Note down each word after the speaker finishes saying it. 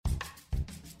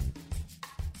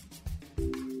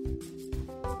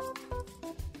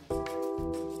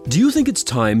Do you think it's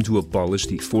time to abolish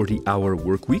the 40-hour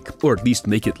work week, or at least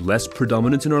make it less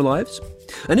predominant in our lives?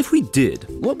 And if we did,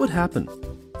 what would happen?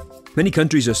 Many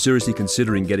countries are seriously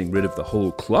considering getting rid of the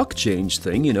whole clock change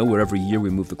thing, where every year we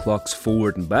move the clocks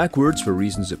forward and backwards for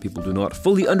reasons that people do not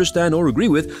fully understand or agree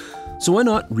with, so why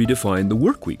not redefine the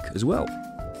work week as well?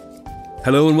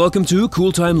 Hello and welcome to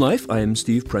Cool Time Life. I am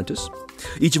Steve Prentice.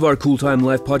 Each of our Cool Time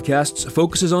Life podcasts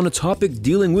focuses on a topic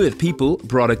dealing with people,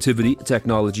 productivity,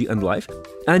 technology, and life,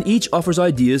 and each offers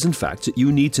ideas and facts that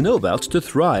you need to know about to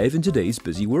thrive in today's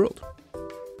busy world.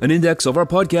 An index of our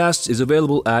podcasts is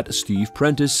available at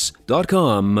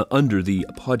steveprentice.com under the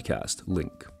podcast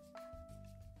link.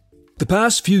 The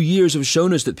past few years have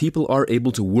shown us that people are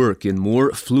able to work in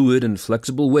more fluid and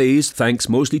flexible ways, thanks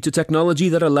mostly to technology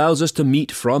that allows us to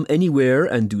meet from anywhere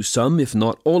and do some, if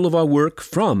not all of our work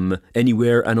from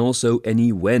anywhere and also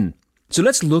any when. So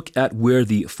let's look at where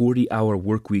the 40-hour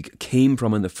workweek came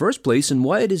from in the first place and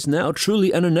why it is now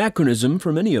truly an anachronism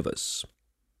for many of us.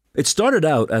 It started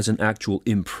out as an actual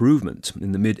improvement.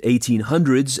 In the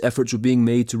mid-1800s, efforts were being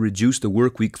made to reduce the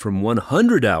workweek from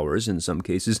 100 hours, in some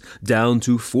cases, down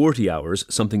to 40 hours,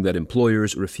 something that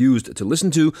employers refused to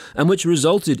listen to and which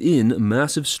resulted in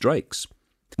massive strikes.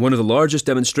 One of the largest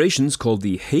demonstrations, called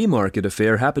the Haymarket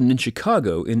Affair, happened in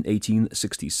Chicago in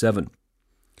 1867.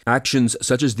 Actions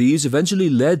such as these eventually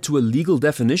led to a legal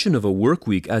definition of a work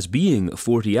week as being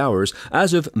 40 hours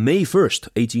as of May 1st,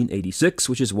 1886,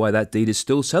 which is why that date is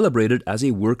still celebrated as a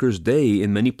workers' day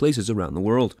in many places around the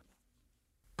world.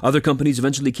 Other companies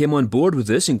eventually came on board with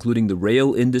this, including the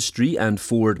rail industry and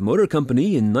Ford Motor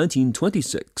Company in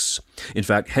 1926. In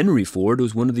fact, Henry Ford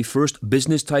was one of the first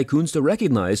business tycoons to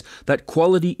recognize that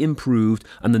quality improved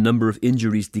and the number of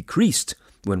injuries decreased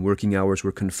when working hours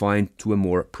were confined to a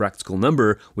more practical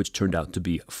number, which turned out to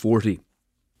be 40.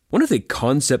 One of the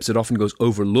concepts that often goes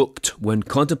overlooked when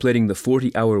contemplating the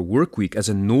 40-hour workweek as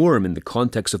a norm in the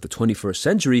context of the 21st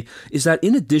century is that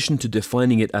in addition to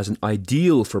defining it as an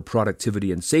ideal for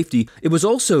productivity and safety, it was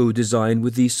also designed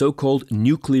with the so-called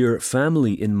nuclear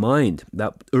family in mind,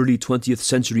 that early 20th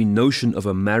century notion of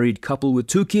a married couple with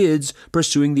 2 kids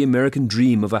pursuing the American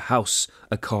dream of a house,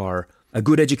 a car, a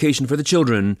good education for the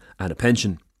children, and a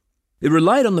pension. It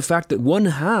relied on the fact that one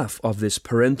half of this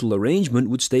parental arrangement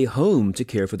would stay home to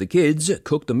care for the kids,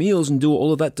 cook the meals, and do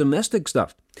all of that domestic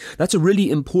stuff. That's a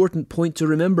really important point to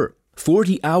remember.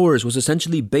 40 hours was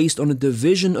essentially based on a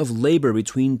division of labor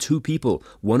between 2 people,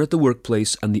 one at the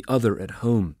workplace and the other at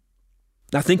home.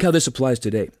 Now think how this applies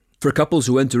today. For couples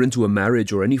who enter into a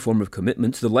marriage or any form of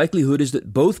commitment, the likelihood is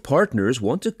that both partners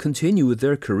want to continue with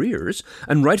their careers,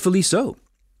 and rightfully so.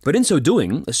 But in so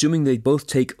doing, assuming they both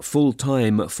take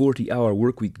full-time 40-hour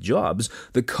workweek jobs,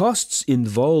 the costs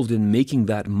involved in making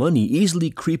that money easily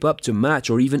creep up to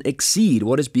match or even exceed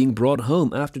what is being brought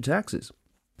home after taxes.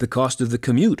 The cost of the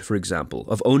commute, for example,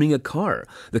 of owning a car,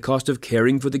 the cost of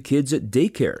caring for the kids at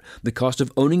daycare, the cost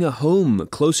of owning a home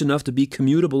close enough to be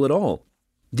commutable at all.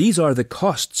 These are the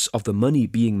costs of the money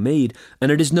being made,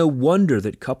 and it is no wonder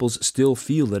that couples still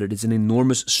feel that it is an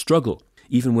enormous struggle,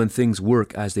 even when things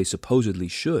work as they supposedly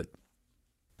should.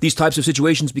 These types of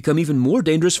situations become even more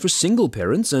dangerous for single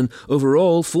parents, and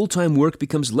overall, full-time work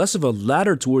becomes less of a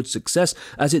ladder towards success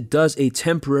as it does a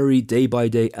temporary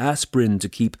day-by-day aspirin to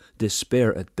keep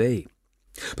despair at bay.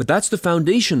 But that's the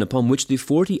foundation upon which the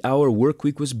 40-hour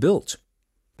workweek was built.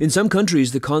 In some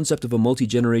countries, the concept of a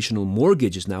multi-generational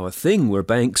mortgage is now a thing, where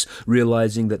banks,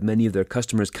 realizing that many of their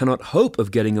customers cannot hope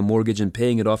of getting a mortgage and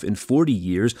paying it off in 40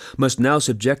 years, must now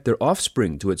subject their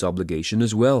offspring to its obligation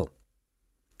as well.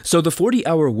 So the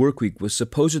 40-hour workweek was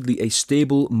supposedly a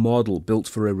stable model built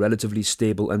for a relatively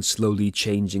stable and slowly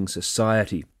changing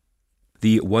society.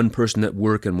 The one person at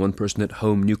work and one person at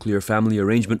home nuclear family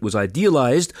arrangement was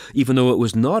idealized, even though it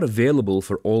was not available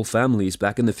for all families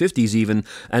back in the 50s even,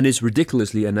 and is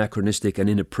ridiculously anachronistic and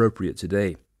inappropriate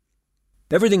today.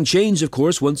 Everything changed, of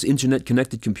course, once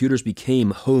internet-connected computers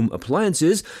became home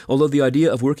appliances, although the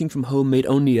idea of working from home made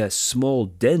only a small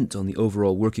dent on the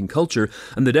overall working culture,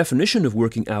 and the definition of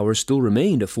working hours still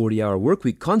remained a 40-hour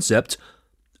workweek concept.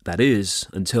 That is,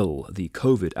 until the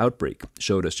COVID outbreak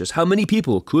showed us just how many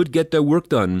people could get their work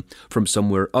done from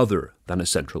somewhere other than a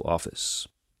central office.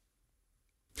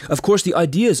 Of course, the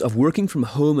ideas of working from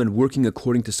home and working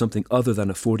according to something other than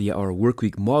a 40-hour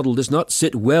workweek model does not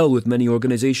sit well with many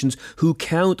organizations who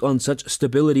count on such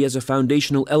stability as a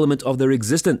foundational element of their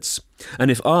existence. And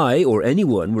if I, or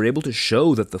anyone, were able to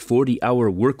show that the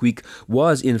 40-hour workweek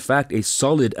was in fact a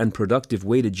solid and productive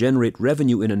way to generate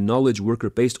revenue in a knowledge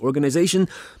worker-based organization,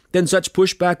 then such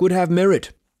pushback would have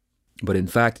merit. But in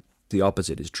fact, the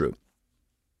opposite is true.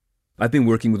 I've been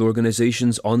working with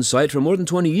organizations on site for more than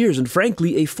 20 years, and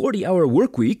frankly, a 40-hour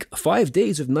work week, 5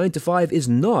 days of 9 to 5, is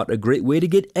not a great way to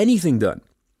get anything done.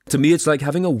 To me, it's like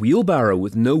having a wheelbarrow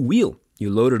with no wheel. You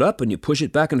load it up and you push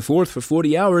it back and forth for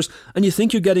 40 hours, and you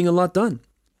think you're getting a lot done.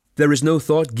 There is no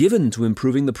thought given to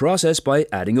improving the process by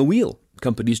adding a wheel.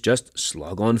 Companies just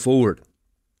slog on forward.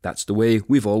 That's the way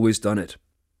we've always done it.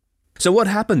 So what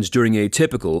happens during a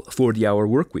typical 40-hour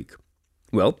work week?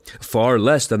 Well, far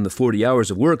less than the 40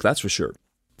 hours of work, that's for sure.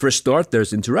 For a start,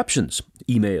 there's interruptions,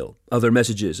 email, other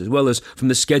messages, as well as from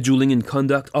the scheduling and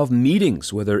conduct of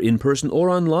meetings, whether in person or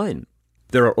online.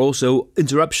 There are also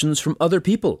interruptions from other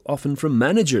people, often from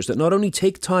managers, that not only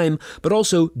take time, but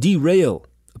also derail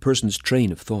a person's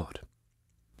train of thought.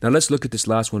 Now let's look at this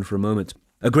last one for a moment.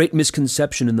 A great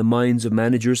misconception in the minds of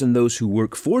managers and those who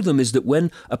work for them is that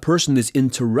when a person is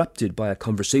interrupted by a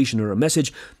conversation or a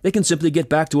message, they can simply get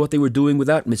back to what they were doing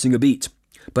without missing a beat.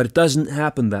 But it doesn't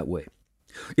happen that way.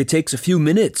 It takes a few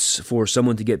minutes for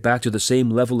someone to get back to the same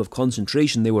level of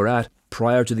concentration they were at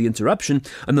prior to the interruption,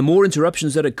 and the more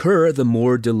interruptions that occur, the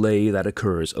more delay that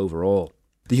occurs overall.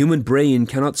 The human brain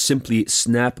cannot simply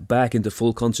snap back into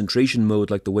full concentration mode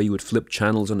like the way you would flip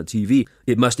channels on a TV.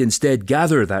 It must instead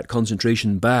gather that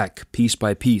concentration back, piece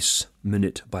by piece,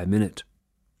 minute by minute.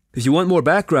 If you want more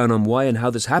background on why and how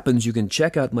this happens, you can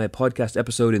check out my podcast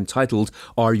episode entitled,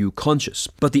 Are You Conscious?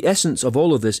 But the essence of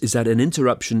all of this is that an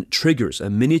interruption triggers a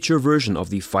miniature version of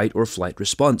the fight or flight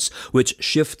response, which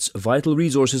shifts vital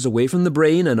resources away from the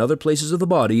brain and other places of the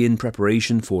body in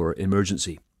preparation for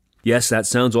emergency. Yes, that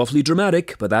sounds awfully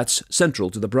dramatic, but that's central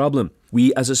to the problem.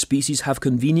 We as a species have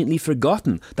conveniently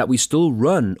forgotten that we still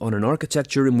run on an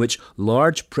architecture in which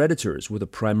large predators were the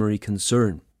primary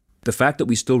concern. The fact that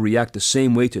we still react the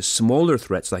same way to smaller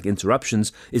threats like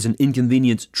interruptions is an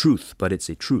inconvenient truth, but it's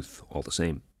a truth all the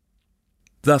same.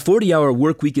 The 40-hour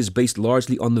work week is based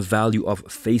largely on the value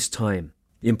of face time.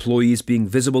 Employees being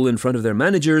visible in front of their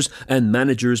managers and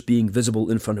managers being visible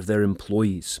in front of their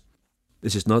employees.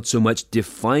 This is not so much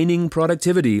defining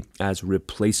productivity as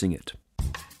replacing it.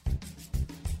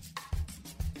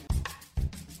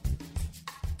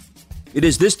 It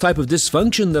is this type of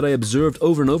dysfunction that I observed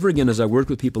over and over again as I worked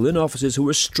with people in offices who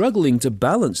were struggling to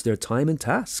balance their time and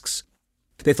tasks.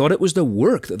 They thought it was the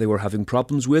work that they were having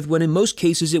problems with, when in most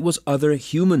cases it was other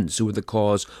humans who were the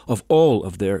cause of all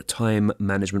of their time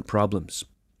management problems.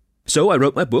 So I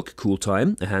wrote my book, Cool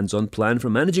Time, a hands-on plan for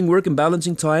managing work and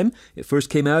balancing time. It first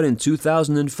came out in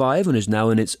 2005 and is now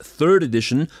in its third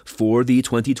edition for the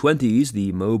 2020s,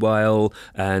 the mobile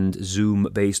and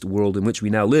Zoom-based world in which we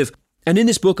now live. And in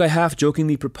this book, I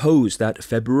half-jokingly propose that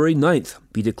February 9th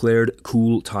be declared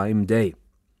Cool Time Day.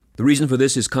 The reason for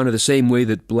this is kind of the same way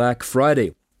that Black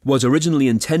Friday was originally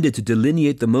intended to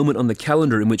delineate the moment on the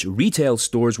calendar in which retail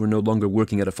stores were no longer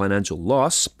working at a financial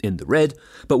loss, in the red,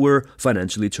 but were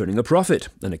financially turning a profit,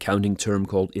 an accounting term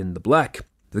called in the black.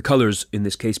 The colors in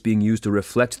this case being used to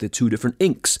reflect the two different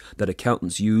inks that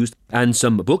accountants used, and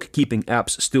some bookkeeping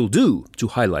apps still do, to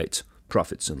highlight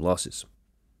profits and losses.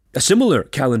 A similar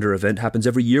calendar event happens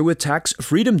every year with Tax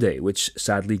Freedom Day, which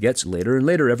sadly gets later and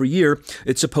later every year.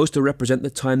 It's supposed to represent the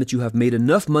time that you have made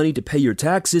enough money to pay your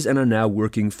taxes and are now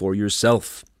working for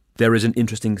yourself. There is an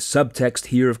interesting subtext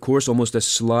here, of course, almost a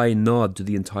sly nod to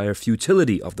the entire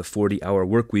futility of the 40-hour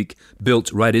workweek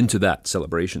built right into that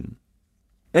celebration.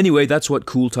 Anyway, that's what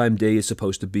Cool Time Day is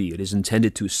supposed to be. It is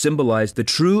intended to symbolize the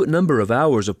true number of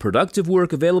hours of productive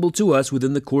work available to us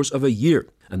within the course of a year,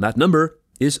 and that number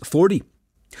is 40.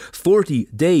 40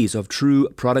 days of true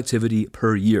productivity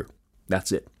per year.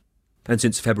 That's it. And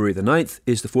since February the 9th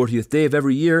is the 40th day of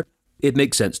every year, it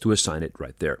makes sense to assign it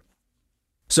right there.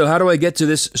 So how do I get to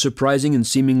this surprising and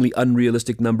seemingly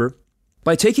unrealistic number?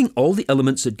 By taking all the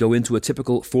elements that go into a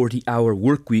typical 40-hour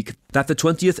work week that the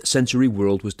 20th century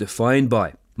world was defined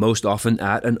by, most often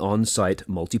at an on-site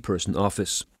multi-person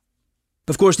office.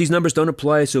 Of course, these numbers don't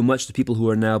apply so much to people who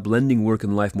are now blending work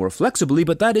and life more flexibly,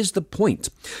 but that is the point.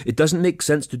 It doesn't make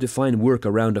sense to define work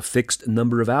around a fixed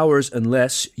number of hours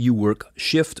unless you work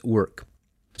shift work.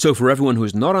 So for everyone who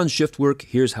is not on shift work,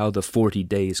 here's how the 40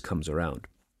 days comes around.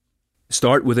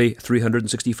 Start with a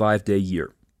 365-day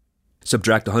year.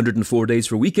 Subtract 104 days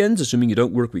for weekends, assuming you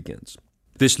don't work weekends.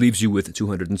 This leaves you with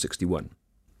 261.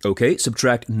 Okay,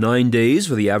 subtract 9 days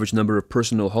for the average number of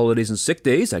personal holidays and sick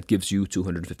days. That gives you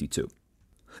 252.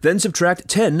 Then subtract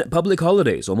 10 public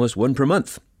holidays, almost one per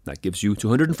month. That gives you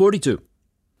 242.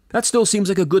 That still seems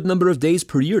like a good number of days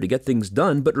per year to get things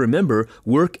done, but remember,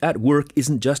 work at work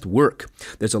isn't just work.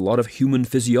 There's a lot of human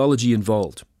physiology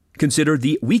involved. Consider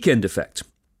the weekend effect.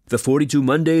 The 42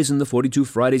 Mondays and the 42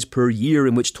 Fridays per year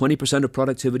in which 20% of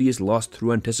productivity is lost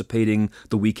through anticipating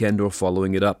the weekend or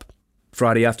following it up.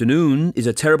 Friday afternoon is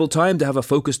a terrible time to have a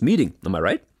focused meeting, am I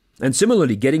right? And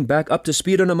similarly, getting back up to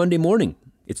speed on a Monday morning,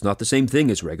 it's not the same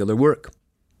thing as regular work.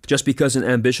 Just because an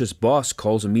ambitious boss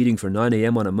calls a meeting for 9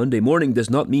 a.m. on a Monday morning does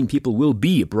not mean people will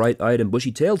be bright-eyed and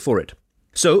bushy-tailed for it.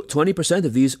 So, 20%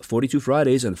 of these 42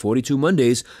 Fridays and 42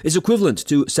 Mondays is equivalent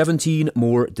to 17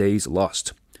 more days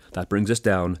lost. That brings us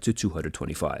down to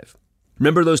 225.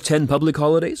 Remember those 10 public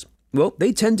holidays? Well,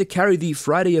 they tend to carry the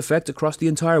Friday effect across the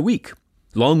entire week.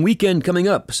 Long weekend coming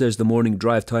up, says the morning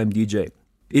drive time DJ.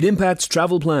 It impacts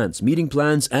travel plans, meeting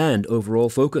plans, and overall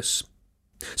focus.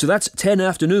 So that's 10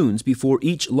 afternoons before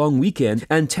each long weekend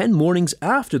and 10 mornings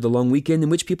after the long weekend in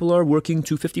which people are working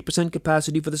to 50%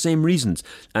 capacity for the same reasons,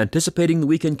 anticipating the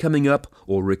weekend coming up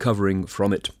or recovering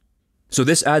from it. So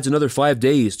this adds another 5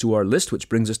 days to our list, which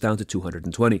brings us down to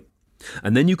 220.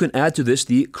 And then you can add to this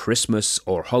the Christmas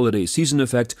or holiday season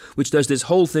effect, which does this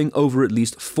whole thing over at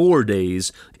least 4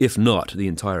 days, if not the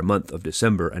entire month of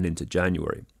December and into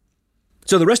January.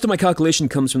 So the rest of my calculation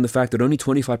comes from the fact that only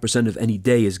 25% of any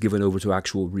day is given over to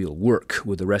actual real work,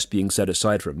 with the rest being set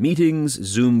aside for meetings,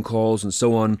 Zoom calls, and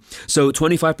so on. So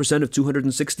 25% of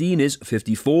 216 is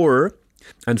 54.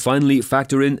 And finally,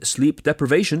 factor in sleep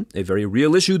deprivation, a very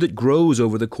real issue that grows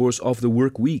over the course of the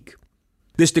work week.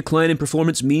 This decline in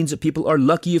performance means that people are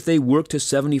lucky if they work to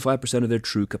 75% of their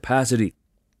true capacity.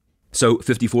 So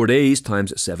 54 days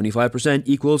times 75%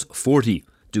 equals 40,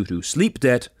 due to sleep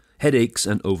debt, headaches,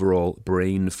 and overall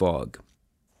brain fog.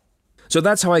 So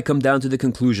that's how I come down to the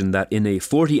conclusion that in a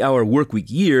 40-hour workweek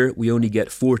year, we only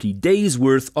get 40 days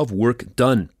worth of work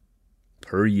done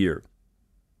per year.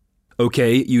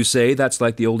 Okay, you say, that's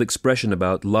like the old expression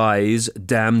about lies,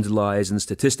 damned lies, and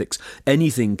statistics.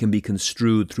 Anything can be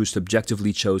construed through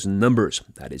subjectively chosen numbers.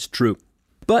 That is true.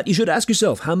 But you should ask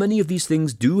yourself, how many of these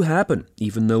things do happen,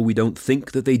 even though we don't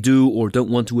think that they do or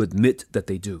don't want to admit that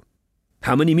they do?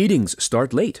 How many meetings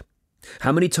start late?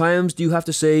 How many times do you have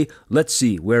to say, let's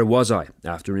see, where was I,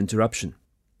 after interruption?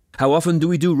 How often do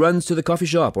we do runs to the coffee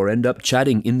shop or end up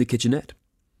chatting in the kitchenette?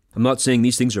 I'm not saying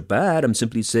these things are bad, I'm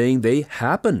simply saying they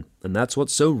happen, and that's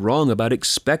what's so wrong about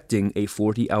expecting a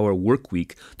 40-hour work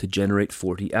week to generate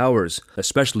 40 hours,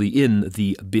 especially in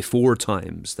the before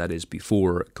times, that is,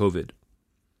 before COVID.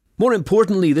 More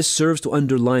importantly, this serves to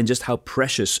underline just how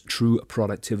precious true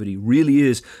productivity really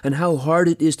is, and how hard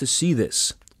it is to see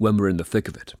this when we're in the thick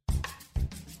of it.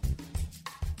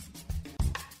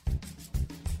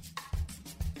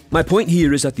 My point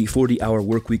here is that the 40-hour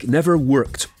workweek never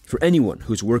worked for anyone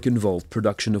whose work involved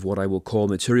production of what I will call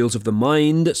materials of the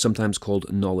mind, sometimes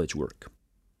called knowledge work.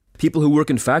 People who work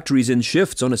in factories in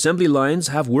shifts on assembly lines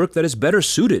have work that is better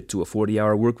suited to a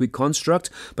 40-hour workweek construct,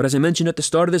 but as I mentioned at the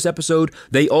start of this episode,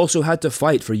 they also had to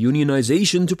fight for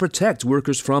unionization to protect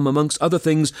workers from, amongst other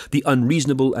things, the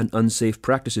unreasonable and unsafe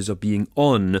practices of being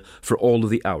on for all of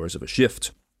the hours of a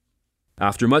shift.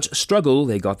 After much struggle,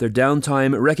 they got their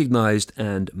downtime recognized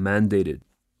and mandated.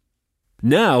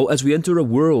 Now, as we enter a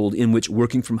world in which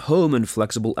working from home and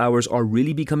flexible hours are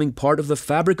really becoming part of the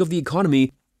fabric of the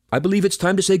economy, I believe it's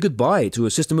time to say goodbye to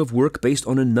a system of work based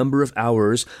on a number of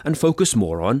hours and focus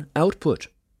more on output.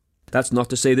 That's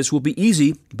not to say this will be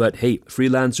easy, but hey,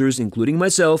 freelancers, including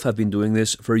myself, have been doing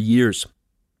this for years.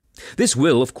 This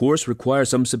will, of course, require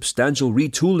some substantial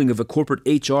retooling of a corporate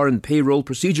HR and payroll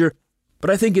procedure, but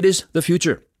I think it is the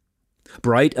future.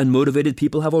 Bright and motivated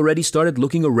people have already started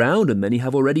looking around, and many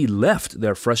have already left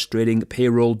their frustrating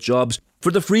payroll jobs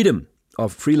for the freedom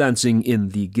of freelancing in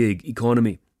the gig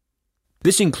economy.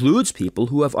 This includes people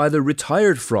who have either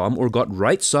retired from or got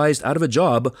right-sized out of a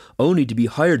job only to be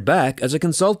hired back as a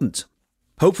consultant.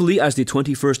 Hopefully, as the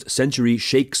 21st century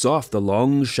shakes off the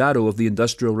long shadow of the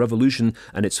Industrial Revolution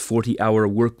and its 40-hour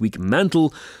workweek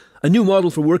mantle, a new model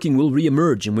for working will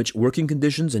re-emerge in which working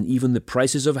conditions and even the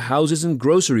prices of houses and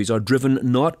groceries are driven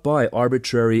not by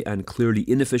arbitrary and clearly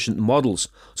inefficient models,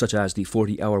 such as the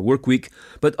 40-hour workweek,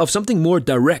 but of something more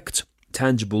direct,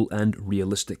 tangible, and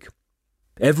realistic.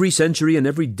 Every century and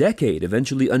every decade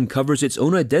eventually uncovers its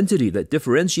own identity that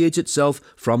differentiates itself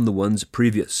from the ones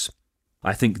previous.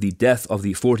 I think the death of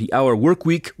the 40-hour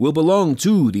workweek will belong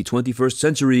to the 21st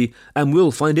century and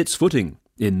will find its footing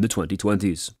in the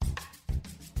 2020s.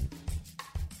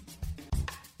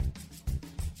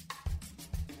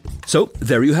 So,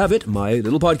 there you have it, my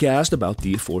little podcast about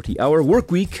the 40-hour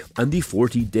workweek and the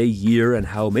 40-day year and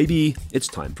how maybe it's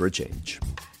time for a change.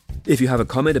 If you have a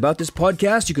comment about this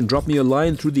podcast, you can drop me a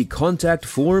line through the contact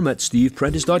form at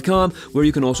steveprentice.com, where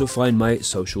you can also find my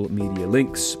social media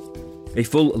links. A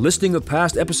full listing of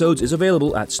past episodes is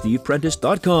available at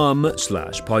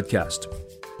steveprentice.com/podcast.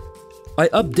 I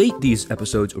update these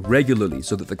episodes regularly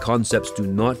so that the concepts do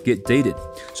not get dated,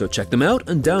 so check them out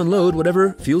and download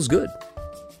whatever feels good.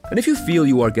 And if you feel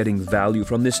you are getting value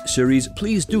from this series,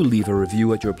 please do leave a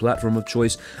review at your platform of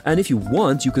choice, and if you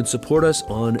want, you can support us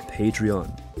on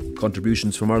Patreon.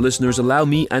 Contributions from our listeners allow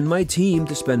me and my team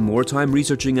to spend more time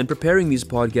researching and preparing these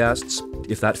podcasts.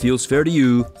 If that feels fair to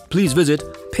you, please visit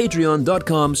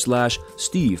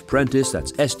patreon.com/Steve Prentice,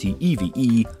 that's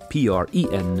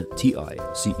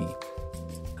StevePrentice.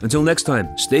 Until next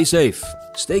time, stay safe,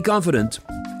 stay confident,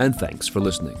 and thanks for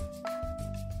listening.